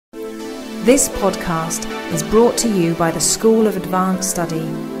This podcast is brought to you by the School of Advanced Study,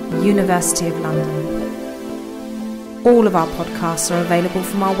 University of London. All of our podcasts are available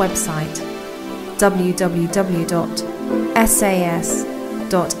from our website, www.sas.ac.uk.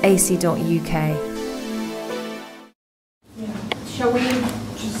 Shall we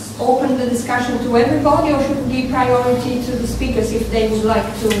just open the discussion to everybody, or should we give priority to the speakers if they would like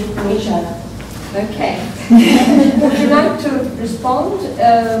to? Each other. Okay. Would you like to respond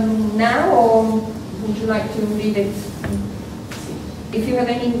now, or would you like to leave it? If you have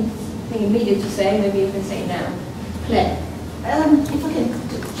anything immediate to say, maybe you can say now. Claire. If I can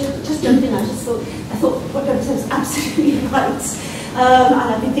just jump in, I thought what Deb said was absolutely right. And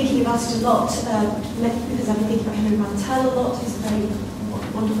I've been thinking about it a lot because I've been thinking about Henry Mantel a lot. He's a very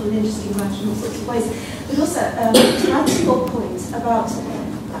wonderful and interesting writer in all sorts of ways. But also, to add to your point about,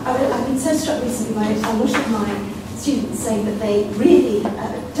 I've been so struck recently by a lot of my students saying that they really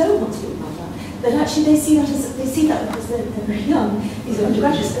don't want to be a mother, but actually they see that because they're very young, these are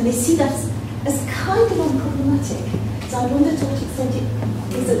undergraduates, and they see that as kind of unproblematic. So I wonder to what extent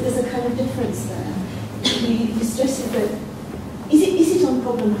there's a kind of difference there. You suggested that is it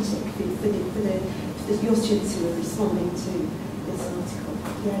unproblematic for your students who are responding to this article,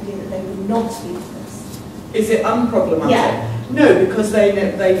 the idea that they would not be this? Is it unproblematic? Yeah. No, because they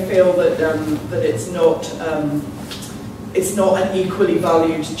feel that it's not an equally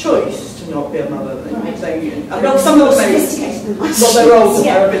valued choice to not be a mother. Right. Some of them may, well, they're older,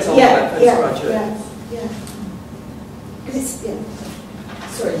 they're a bit older, postgraduate. Yeah.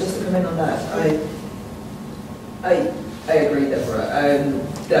 Sorry, just to come in on that, I agree, Deborah,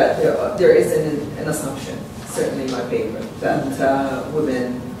 that there is an assumption, certainly in my paper, that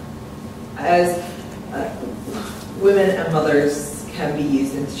women and mothers can be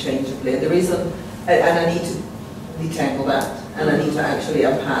used interchangeably. And the reason, and I need to detangle that, and I need to actually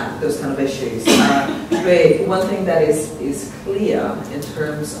unpack those kind of issues. But one thing that is clear in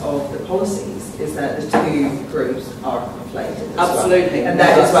terms of the policies is that the two groups are conflated. Absolutely. And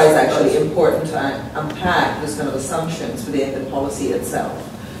that is why it's actually important to unpack those kind of assumptions within the policy itself.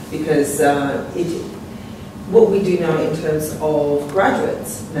 Because what we do know in terms of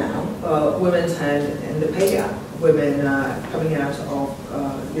graduates now, women tend, in the pay gap, women coming out of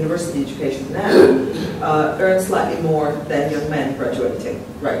university education now earn slightly more than young men graduating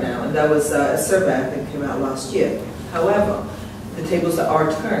right now. And that was a survey I think came out last year. However, the tables are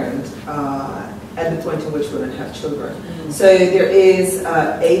turned at the point in which women have children. Mm-hmm. So there is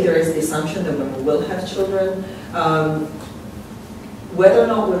the assumption that women will have children. Whether or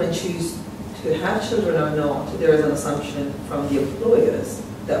not women choose to have children or not, there is an assumption from the employers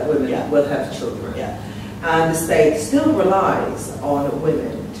that women will have children. Yeah. And the state still relies on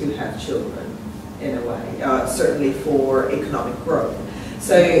women to have children in a way, certainly for economic growth.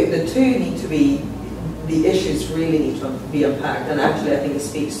 So the two need to be, the issues really need to be unpacked. And actually I think it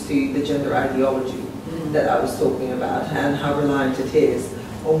speaks to the gender ideology that I was talking about and how reliant it is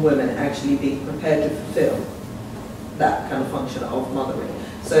on women actually being prepared to fulfill that kind of function of mothering.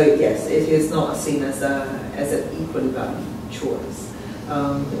 So yes, it is not seen as an equally valued choice.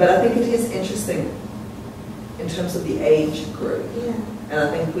 But I think it is interesting in terms of the age group. Yeah. And I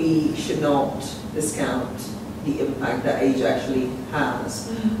think we should not discount the impact that age actually has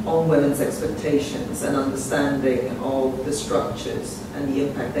on women's expectations and understanding of the structures and the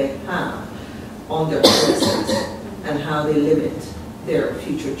impact they have on their choices and how they limit their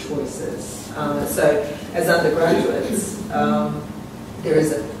future choices. So as undergraduates, there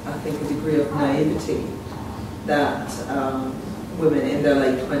is, I think, a degree of naivety that women in their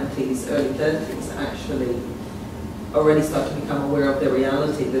late 20s, early 30s actually already start to become aware of the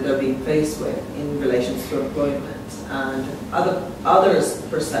reality that they're being faced with in relation to employment and others'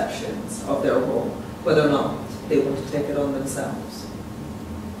 perceptions of their role, whether or not they want to take it on themselves.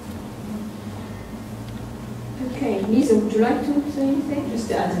 Okay, Lisa, would you like to say anything? Just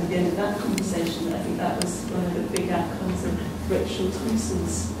to add at the end of that conversation, I think that was one of the big outcomes of Rachel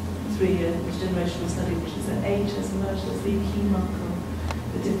Thompson's 3-year generational study, which is that age has emerged as the key marker of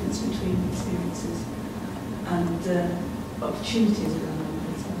the difference between experiences and opportunities around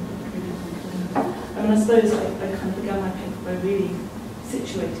motherhood. I suppose I kind of began my paper by really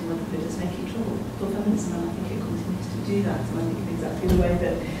situating motherhood as making trouble for feminism, and I think it continues to do that, and I think in exactly the way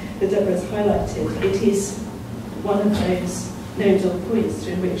that Deborah has highlighted. It is one of those nodal points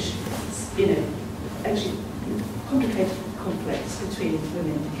through which, actually complicated conflicts between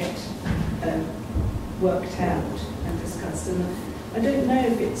women get worked out and discussed. And I don't know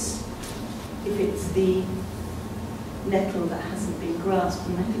if it's the nettle that hasn't been grasped,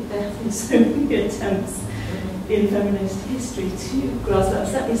 and I think there have been so many attempts in feminist history to grasp that.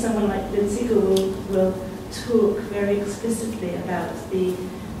 Certainly someone like Lindsay will talk very explicitly about the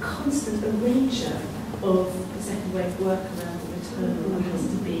constant erasure of the second wave work around the maternal that has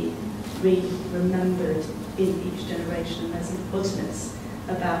to be remembered in each generation. And there's an oddness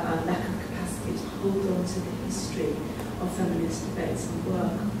about our lack of capacity to hold on to the history of feminist debates and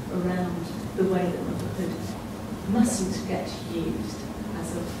work around the way that motherhood mustn't get used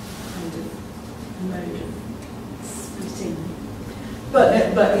as a kind of mode of splitting.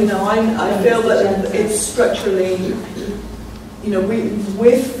 But you know, I feel that it's structurally, you know,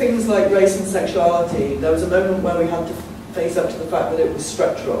 with things like race and sexuality, there was a moment where we had to face up to the fact that it was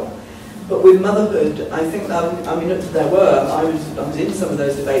structural. But with motherhood, I think that, I mean, I was in some of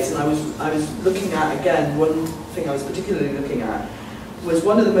those debates, and I was looking at, again, one thing I was particularly looking at was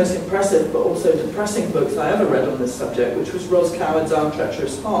one of the most impressive but also depressing books I ever read on this subject, which was Ros Coward's Our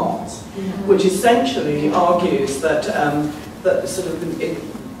Treacherous Hearts, which essentially argues that that sort of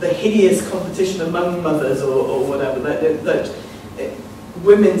the hideous competition among mothers or whatever, that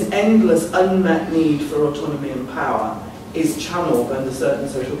women's endless unmet need for autonomy and power is channeled under certain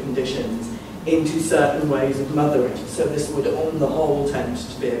social conditions into certain ways of mothering. So this would on the whole tend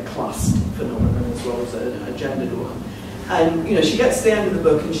to be a class phenomenon as well as a gendered one. And you know, she gets to the end of the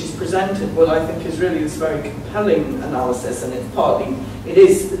book and she's presented what I think is really this very compelling analysis, and it's partly, it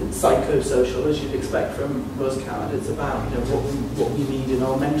is psychosocial, as you'd expect from Ros Coward. It's about, you know, what we need in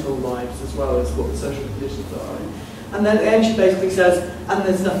our mental lives as well as what the social conditions are. And then at the end she basically says, and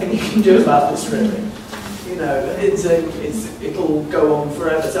there's nothing you can do about this really. You know, it'll go on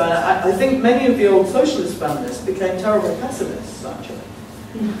forever. So I think many of the old socialist feminists became terrible pessimists, actually.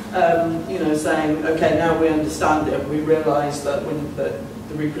 You know, saying, okay, now we understand it, we realise that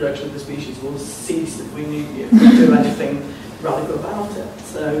the reproduction of the species will cease if we do anything radical about it.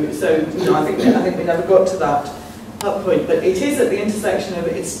 So you know, I think we never got to that point. But it is at the intersection of,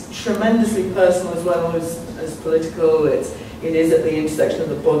 it's tremendously personal as well as political. It is at the intersection of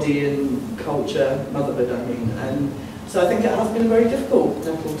the body and culture, motherhood, I mean. And so I think it has been a very difficult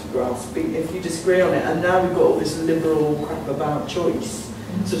nettle to grasp if you disagree on it. And now we've got all this liberal crap about choice,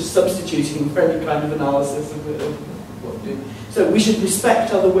 sort of substituting for any kind of analysis of what to do. So we should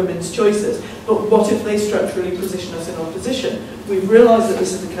respect other women's choices. But what if they structurally position us in opposition? We've realised that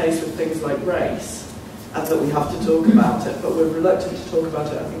this is the case with things like race, and that we have to talk about it, but we're reluctant to talk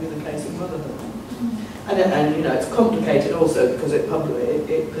about it, I think, in the case of motherhood. And you know, it's complicated also because it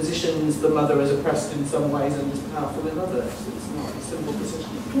positions the mother as oppressed in some ways and as powerful in others. It's not a simple position.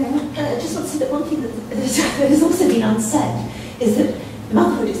 I just want to say that one thing that has also been unsaid is that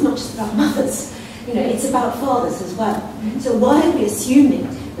motherhood is not just about mothers. You know, it's about fathers as well. So why are we assuming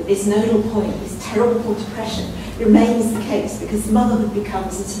that this nodal point, this terrible depression, remains the case? Because motherhood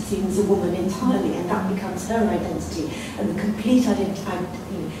becomes a woman entirely, and that becomes her identity, and the complete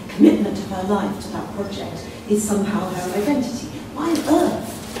commitment of her life to that project is somehow her identity. Why on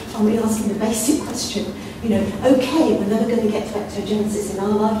earth are we asking the basic question? You know, okay, we're never going to get to ectogenesis in our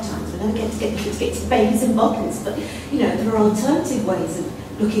lifetimes, we're never going to get to babies in bottles, but you know, there are alternative ways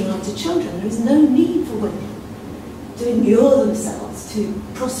of looking after children. There is no need for women to immure themselves, to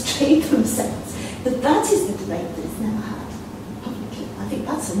prostrate themselves. But that is the debate that is never had publicly. I think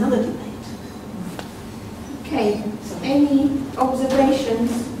that's another debate. Okay, any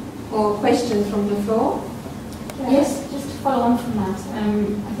observations or questions from the floor? Yes, just to follow on from that,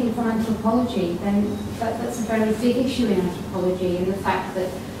 I think from anthropology, then that's a very big issue in anthropology, and the fact that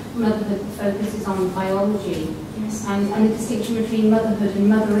motherhood focuses on biology, Yes. and the distinction between motherhood and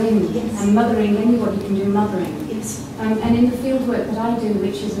mothering. Yes. And mothering, anybody can do mothering. Yes. And in the fieldwork that I do,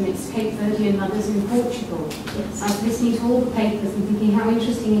 which is mixed Cape Verdean mothers in Portugal, Yes. I was listening to all the papers and thinking how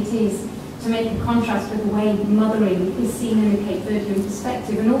interesting it is to make a contrast with the way mothering is seen in the Cape Verdean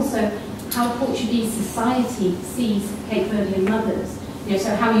perspective, and also how Portuguese society sees Cape Verdean mothers. You know,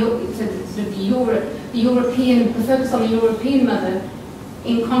 so how the European, the focus on the European mother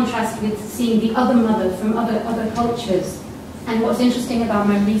in contrast with seeing the other mother from other cultures. And what's interesting about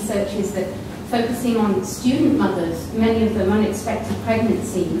my research is that focusing on student mothers, many of them unexpected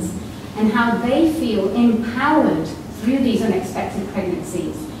pregnancies, and how they feel empowered through these unexpected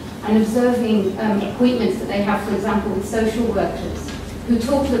pregnancies, and observing appointments that they have, for example, with social workers, who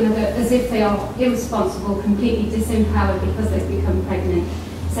talk to them as if they are irresponsible, completely disempowered because they've become pregnant,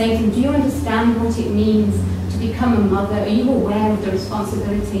 saying to them, do you understand what it means to become a mother? Are you aware of the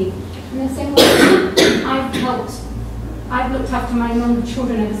responsibility? And they're saying, well, I've looked after my young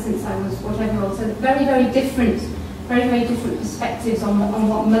children ever since I was whatever old. So very, very different perspectives on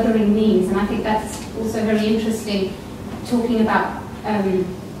what mothering means. And I think that's also very interesting, talking about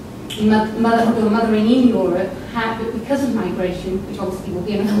motherhood or mothering in Europe, because of migration, which obviously will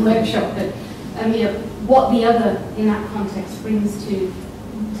be another workshop, but what the other in that context brings to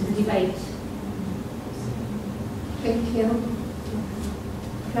the debate. Thank you.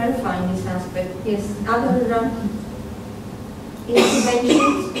 Clarifying this aspect. Yes. Other interventions?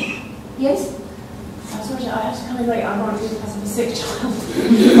 Yes? Sorry, I have to come in late. I'm on duty because of a sick child.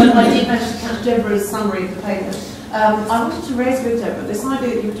 But I did manage to catch Deborah's summary of the paper. I wanted to raise with Deborah this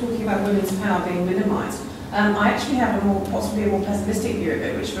idea that you were talking about women's power being minimised. I actually have possibly a more pessimistic view of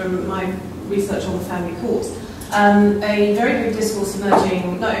it, which from my research on the family courts, a very big discourse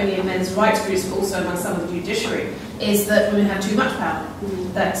emerging not only in men's rights groups but also among some of the judiciary is that women have too much power.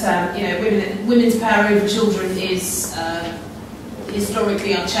 That women's power over children is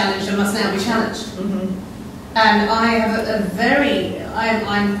historically unchallenged and must now be challenged. And I have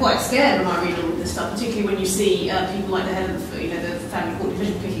I'm quite scared when I read all of this stuff, particularly when you see people like the head of the family court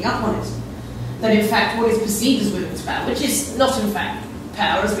division picking up on it. That in fact what is perceived as women's power, which is not in fact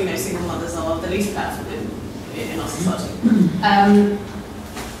power, as we know single mothers are the least powerful in our society,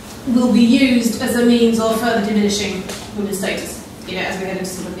 will be used as a means of further diminishing women's status. As we head into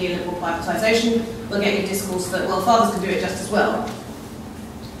sort of neoliberal privatisation, we'll get a discourse that, well, fathers can do it just as well.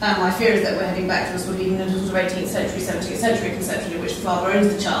 My fear is that we're heading back to a sort of even sort of 18th century, 17th century conception in which the father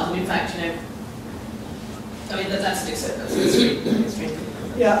owns the child, and in fact, that's an extreme.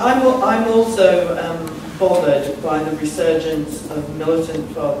 Yeah, I'm also bothered by the resurgence of militant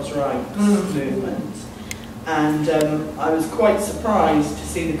fathers' rights movement. And I was quite surprised to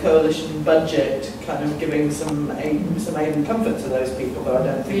see the coalition budget kind of giving some aid and comfort to those people, though I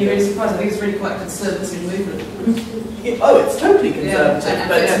don't think... Are you really surprised? I think it's really quite a conservative movement. It's totally conservative,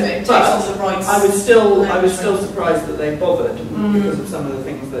 but I was still surprised that they bothered because of some of the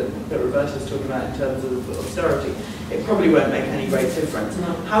things that Roberta was talking about in terms of austerity. It probably won't make any great difference.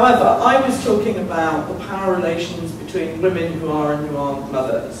 No. However, I was talking about the power relations between women who are and who aren't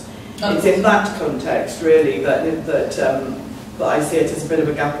mothers. It's in that context, really, that I see it as a bit of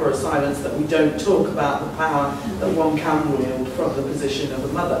a gap or a silence, that we don't talk about the power that one can wield from the position of a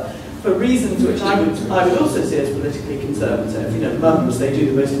mother. For reasons which I would also see as politically conservative. Mums, they do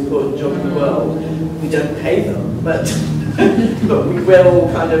the most important job in the world. We don't pay them, but but we will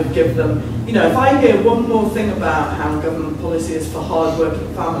kind of give them... if I hear one more thing about how government policy is for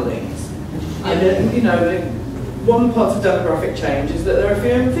hard-working families, one part of demographic change is that there are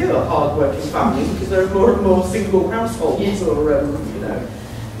fewer and fewer hard-working families because there are more and more single households,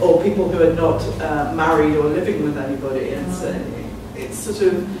 or people who are not married or living with anybody. It's sort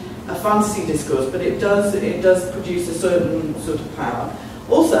of a fantasy discourse, but it does produce a certain sort of power.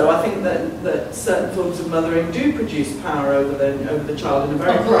 Also, I think that certain forms of mothering do produce power over the child in a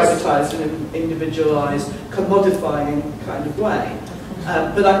very privatised and individualised, commodifying kind of way.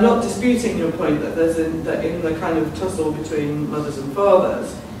 But I'm not disputing your point that that in the kind of tussle between mothers and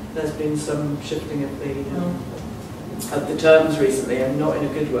fathers, there's been some shifting of the terms recently, and not in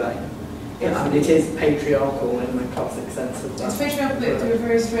a good way. It is patriarchal in the classic sense of that. It's patriarchal, but through a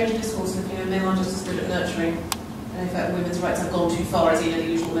very strange discourse of men are just as good at nurturing, and in fact women's rights have gone too far, as the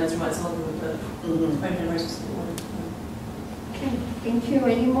usual men's rights are longer with the Okay, thank you.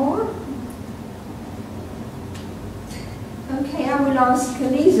 Any more? Okay, I will ask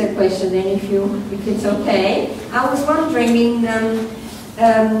Lisa a question then, if it's okay. I was wondering,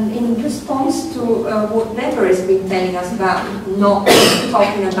 in response to what Deborah has been telling us about not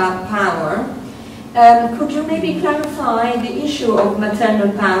talking about power, could you maybe clarify the issue of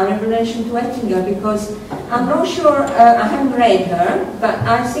maternal power in relation to Ettinger? Because I'm not sure, I haven't read her, but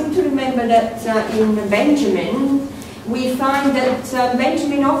I seem to remember that in Benjamin, we find that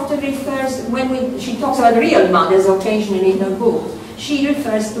Benjamin often refers, she talks about real mothers occasionally in her book, she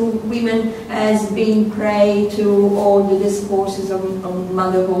refers to women as being prey to all the discourses on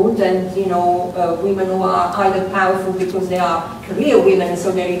motherhood, and women who are either powerful because they are career women,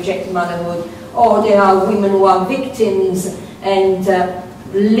 so they reject motherhood, or they are women who are victims and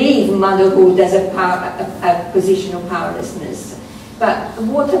leave motherhood as a position of powerlessness. But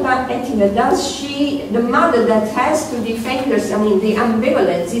what about Ettinger? The mother that has to defend herself, the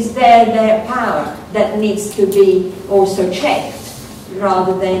ambivalence, is their power that needs to be also checked,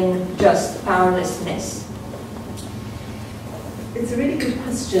 rather than just powerlessness? It's a really good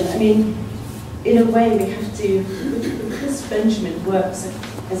question. In a way we have to, because Benjamin works,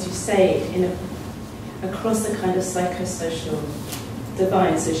 as you say, across a kind of psychosocial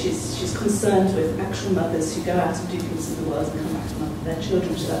divine, so she's concerned with actual mothers who go out and do things in the world and come back to mother their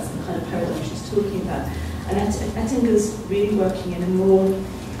children, so that's the kind of paradigm she's talking about. And Ettinger's really working in a more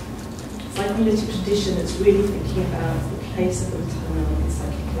psychoanalytic tradition that's really thinking about the place of the maternal in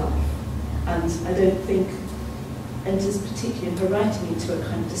psychic life. And I don't think enters particularly in her writing into a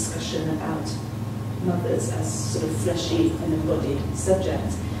kind of discussion about mothers as sort of fleshy and embodied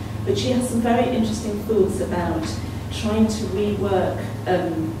subjects. But she has some very interesting thoughts about trying to rework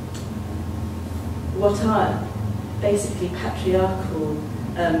what are basically patriarchal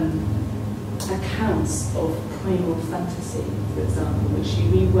accounts of primal fantasy, for example, which she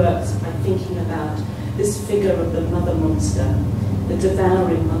reworks by thinking about this figure of the mother monster, the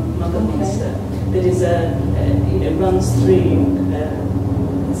devouring mother monster, that is runs through a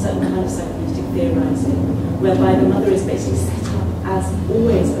certain kind of psychoanalytic theorizing, whereby the mother is basically set up as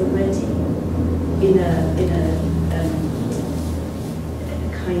always already in a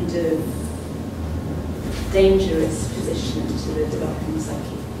kind of dangerous position to the developing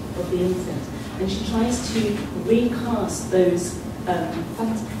psyche of the infant. And she tries to recast those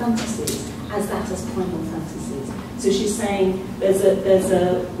fantasies as that as primal fantasies. So she's saying there's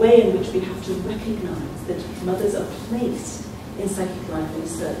a way in which we have to recognise that mothers are placed in psychic life in a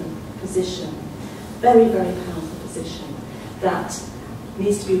certain position, very, very powerful position, that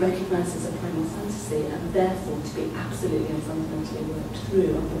needs to be recognised as a primal fantasy and therefore to be absolutely and fundamentally worked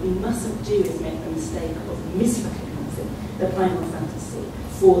through. And what we mustn't do is make the mistake of misrecognising the primal fantasy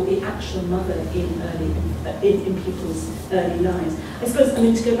for the actual mother in people's early lives. I suppose,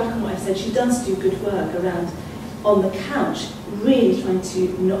 to go back on what I said, she does do good work around, on the couch, really trying to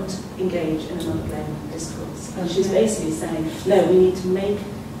not engage in a mother-blame discourse. And she's basically saying, no, we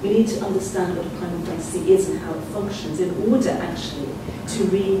need to understand what a primal fantasy is and how it functions in order actually to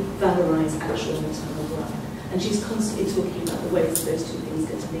re-valorise actual maternal work. And she's constantly talking about the ways that those two things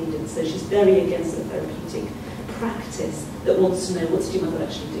get needed. So she's very against the therapeutic practice that wants to know, what did your mother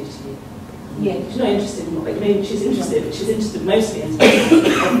actually do to you? Yeah. She's not interested in what, she's interested, but she's interested mostly in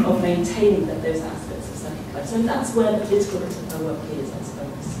terms of maintaining those aspects of psychic life. So that's where the political bit of her work is, I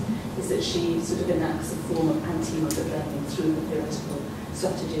suppose, is that she sort of enacts a form of anti-mother blaming through the theoretical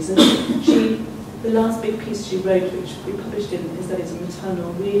strategies. And the last big piece she wrote, which we published in Studies of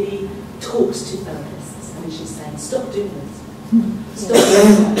Maternal, really talks to therapists. And she's saying, stop doing this. Stop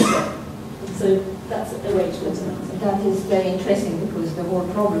doing that. So that's a way to look at it. That is very interesting, because the whole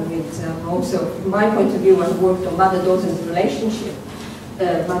problem with also, from my point of view, I've worked on mother-daughter relationship.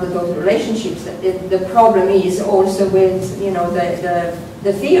 Mother-daughter relationships. The problem is also with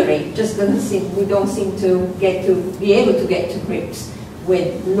the theory. Just doesn't seem, we don't seem to be able to get to grips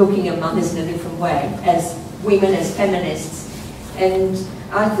with looking at mothers in a different way as women, as feminists. And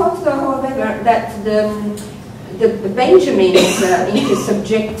I thought, however, that the Benjamin's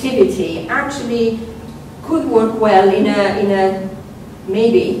intersubjectivity actually could work well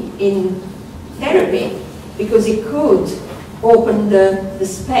maybe in therapy, because it could open the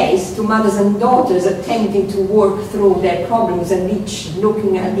space to mothers and daughters attempting to work through their problems and each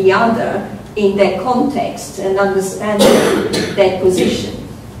looking at the other in their context and understanding their position.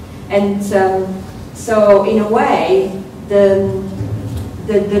 And so in a way, the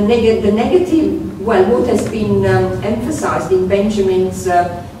negative, well, what has been emphasized in Benjamin's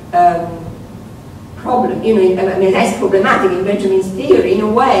problem, as problematic in Benjamin's theory, in a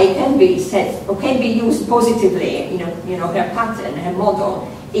way can be said, or can be used positively, her pattern, her model,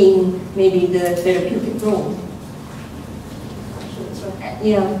 in maybe the therapeutic role.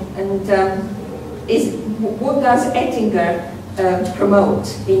 Yeah, and what does Ettinger promote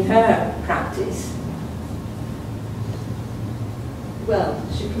in her practice? Well,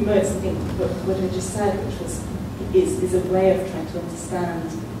 she promotes, I think, what I just said, which is a way of trying to understand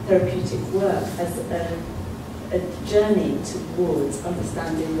therapeutic work as a journey towards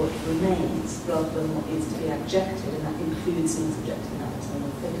understanding what remains rather than what needs to be abjected, and that includes subjecting that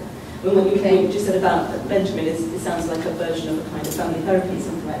maternal figure. When what you just said about Benjamin, it sounds like a version of a kind of family therapy,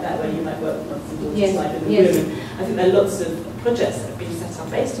 something like that, where you might work with mothers and daughters side in the room. And I think there are lots of projects that have been set up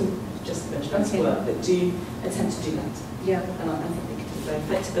based on just Benjamin's work that do attempt to do that. Yeah. And I think they can be very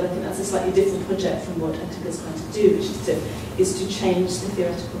effective, but I think that's a slightly different project from what Adalgisa is going to do, which is to change the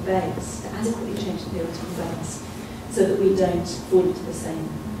theoretical base, to adequately change the theoretical base, so that we don't fall into the same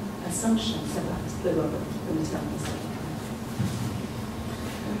assumptions about the role of the maternal side.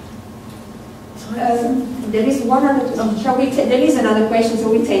 There is one other. There is another question, so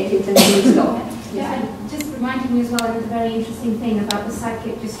we take it and we stop. Yeah, and just reminding me as well of the very interesting thing about the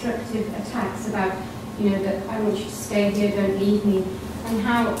psychic destructive attacks. About that I want you to stay here, don't leave me, and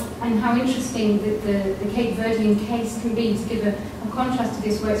how interesting the Cape Verdean case can be, to give a contrast to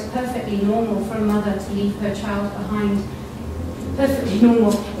this, where it's perfectly normal for a mother to leave her child behind. Perfectly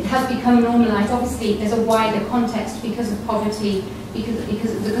normal. It has become normalised. Obviously, there's a wider context because of poverty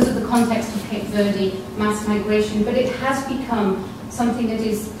because of the context of Cape Verde, mass migration, but it has become something that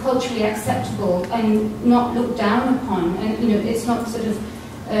is culturally acceptable and not looked down upon. And it's not sort of,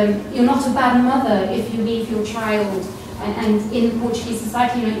 you're not a bad mother if you leave your child. And in Portuguese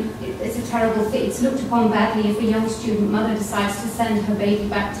society, it's a terrible thing. It's looked upon badly if a young student mother decides to send her baby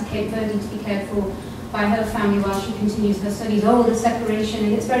back to Cape Verde to be cared for by her family while she continues her studies. Oh, the separation.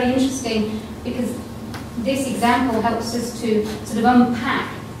 And it's very interesting because this example helps us to sort of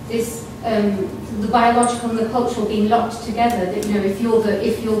unpack this, the biological and the cultural being locked together. That if you're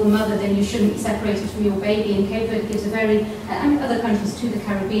the mother, then you shouldn't be separated from your baby. And Cape Verde gives a very, and other countries too, the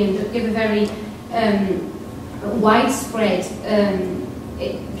Caribbean, that give a very widespread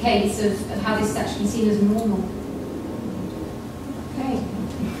case of how this is actually seen as normal. Okay.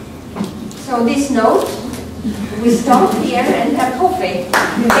 So on this note, we stop here and have coffee.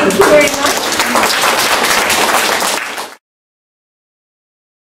 Thank you very much.